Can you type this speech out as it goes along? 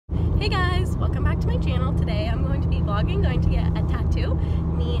Hey guys, welcome back to my channel. Today I'm going to be vlogging, going to get a tattoo.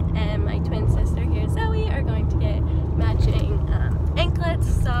 Me and my twin sister here, Zoe, are going to get matching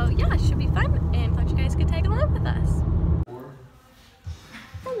anklets. So yeah, it should be fun and thought you guys could tag along with us.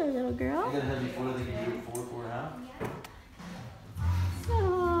 Hello little girl. I gotta have you 4, they can do it 4, 4.5.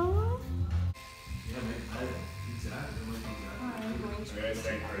 So... Yeah, make that exactly.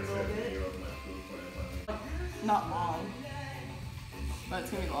 Not long, but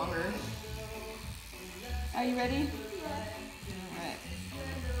it's gonna be longer. Are you ready? Alright.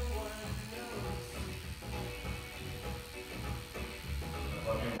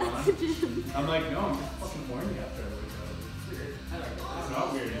 I'm like, no, I'm just fucking horny after I wake up. It's weird. It's not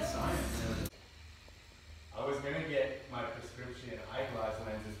weird, it's science. I was gonna get my prescription eyeglass and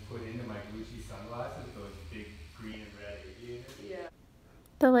I just put into my Gucci sunglasses those big green and red aviators. Yeah.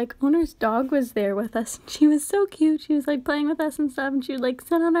 The owner's dog was there with us. She was so cute. She was playing with us and stuff, and she would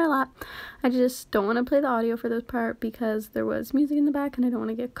sit on our lap. I just don't want to play the audio for this part because there was music in the back and I don't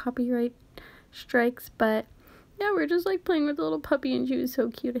want to get copyright strikes. But yeah, we're just playing with the little puppy and she was so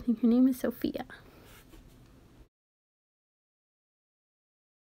cute. I think her name is Sophia.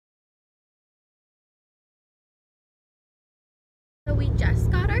 So we just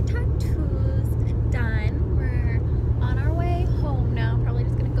got our tattoos done. We're on our way home now. Probably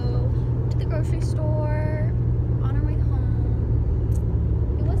just gonna go to the grocery store on our way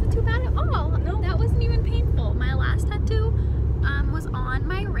home. It wasn't too bad at all. No, that wasn't even painful. My last tattoo was on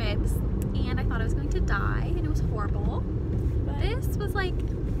my ribs and I thought I was going to die and it was horrible. But this was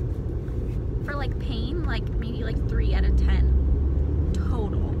for pain, maybe 3 out of 10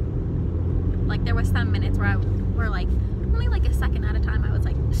 total. There was some minutes where only a second at a time I was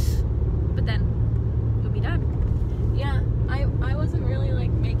but then it would be done. Yeah, I wasn't really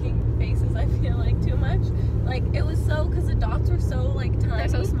making faces, I feel too much. It was so, because the dots were so tiny. They're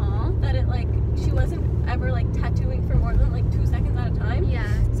so small. That it she wasn't ever tattooing for more than 2 seconds at a time. Yeah.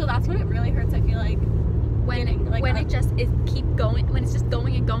 So that's when it really hurts, I feel when it just when it's just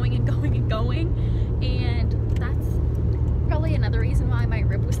going and going and going and going. And that's probably another reason why my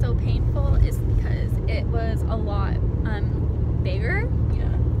rib was so painful, is because it was a lot bigger.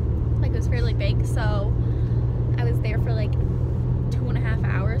 Yeah. It was fairly big, so I was there for 2.5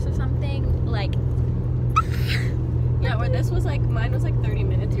 hours or something. Yeah, where this was mine was 30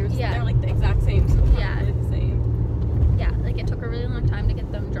 minutes. Yours, yeah, they're the exact same. So yeah, really the same. Yeah, it took a really long time to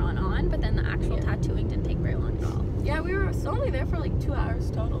get them drawn on, but then the actual tattooing didn't take very long at all. Yeah, we were only there for 2 hours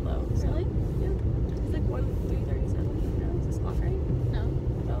total though. So. Really? Yeah. It's 3:37. No, is this off right? No.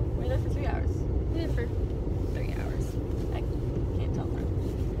 No, we were there for 3 hours. We were there for 3 hours. I can't tell that.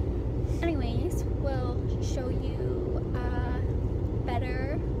 Anyways, we'll show you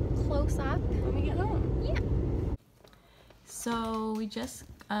better close up when we get home. Yeah. So we just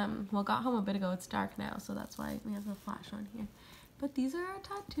got home a bit ago. It's dark now, so that's why we have the flash on here. But these are our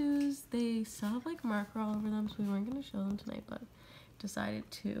tattoos. They still have marker all over them, so we weren't going to show them tonight, but decided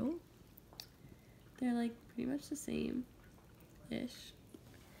to. They're pretty much the same-ish.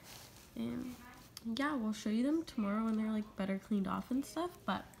 And yeah, we'll show you them tomorrow when they're better cleaned off and stuff,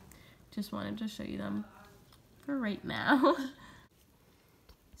 but just wanted to show you them for right now.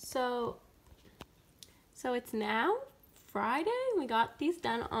 So it's now Friday. We got these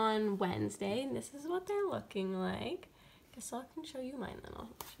done on Wednesday, and this is what they're looking like. Guess I can show you mine, then I'll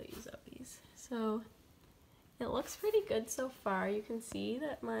show you Zoe's. So it looks pretty good so far. You can see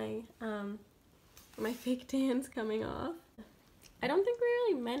that my my fake tan's coming off. I don't think we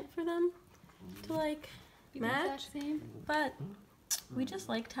really meant for them to match, but we just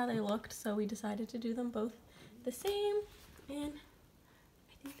liked how they looked, so we decided to do them both the same, and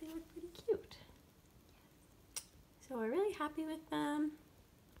I think they look pretty cute. So we're really happy with them.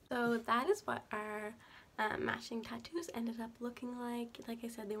 So that is what our matching tattoos ended up looking like. Like I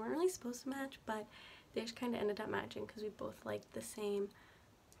said, they weren't really supposed to match, but they just kind of ended up matching because we both liked the same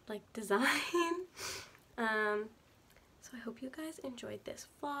design. So I hope you guys enjoyed this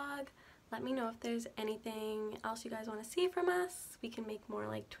vlog. Let me know if there's anything else you guys want to see from us. We can make more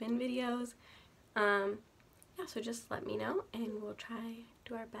twin videos. Yeah, so just let me know and we'll try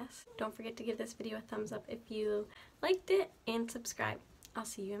do our best. Don't forget to give this video a thumbs up if you liked it and subscribe. I'll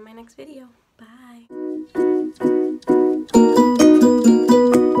see you in my next video. Bye.